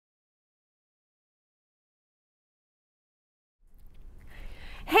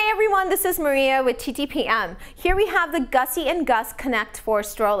everyone, this is Maria with TTPM. Here we have the Gussie and Guss Connect 4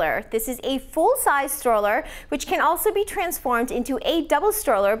 stroller. This is a full-size stroller which can also be transformed into a double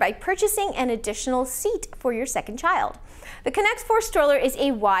stroller by purchasing an additional seat for your second child. The Connect 4 stroller is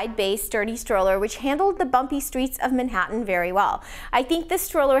a wide-base, sturdy stroller which handled the bumpy streets of Manhattan very well. I think this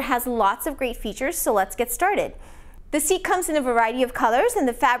stroller has lots of great features, so let's get started. The seat comes in a variety of colors and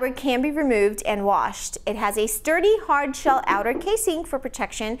the fabric can be removed and washed. It has a sturdy hard shell outer casing for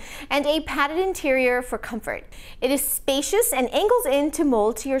protection and a padded interior for comfort. It is spacious and angles in to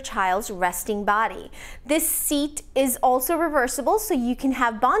mold to your child's resting body. This seat is also reversible so you can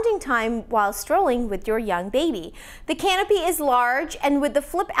have bonding time while strolling with your young baby. The canopy is large and with the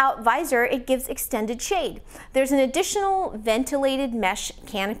flip out visor it gives extended shade. There's an additional ventilated mesh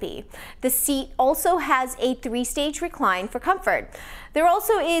canopy. The seat also has a 3-stage recline for comfort. There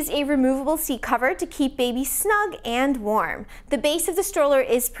also is a removable seat cover to keep baby snug and warm. The base of the stroller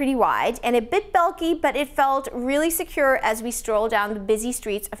is pretty wide and a bit bulky, but it felt really secure as we stroll down the busy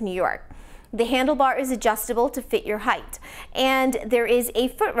streets of New York. The handlebar is adjustable to fit your height, and there is a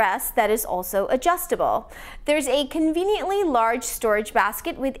footrest that is also adjustable. There's a conveniently large storage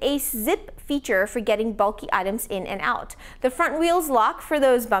basket with a zip feature for getting bulky items in and out. The front wheels lock for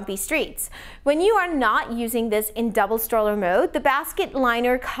those bumpy streets. When you are not using this in double stroller mode, the basket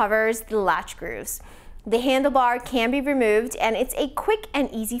liner covers the latch grooves. The handlebar can be removed and it's a quick and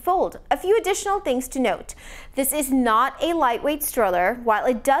easy fold. A few additional things to note. This is not a lightweight stroller. While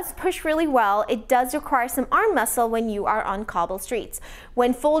it does push really well, it does require some arm muscle when you are on cobble streets.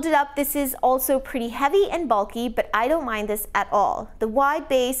 When folded up, this is also pretty heavy and bulky, but I don't mind this at all. The wide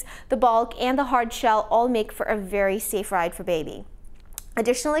base, the bulk, and the hard shell all make for a very safe ride for baby.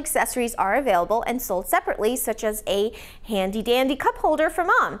 Additional accessories are available and sold separately, such as a handy-dandy cup holder for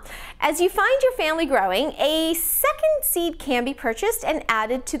mom. As you find your family growing, a second seat can be purchased and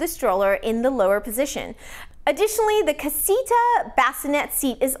added to the stroller in the lower position. Additionally, the Casita bassinet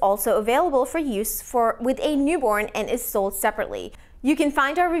seat is also available for use with a newborn and is sold separately. You can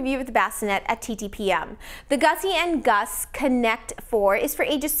find our review of the bassinet at TTPM. The Gussie and Guss Connect 4 is for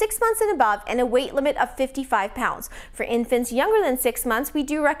ages 6 months and above and a weight limit of 55 pounds. For infants younger than 6 months, we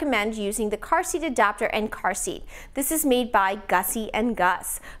do recommend using the car seat adapter and car seat. This is made by Gussie and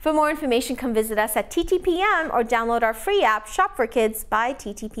Guss. For more information, come visit us at TTPM or download our free app, Shop for Kids by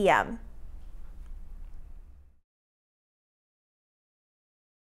TTPM.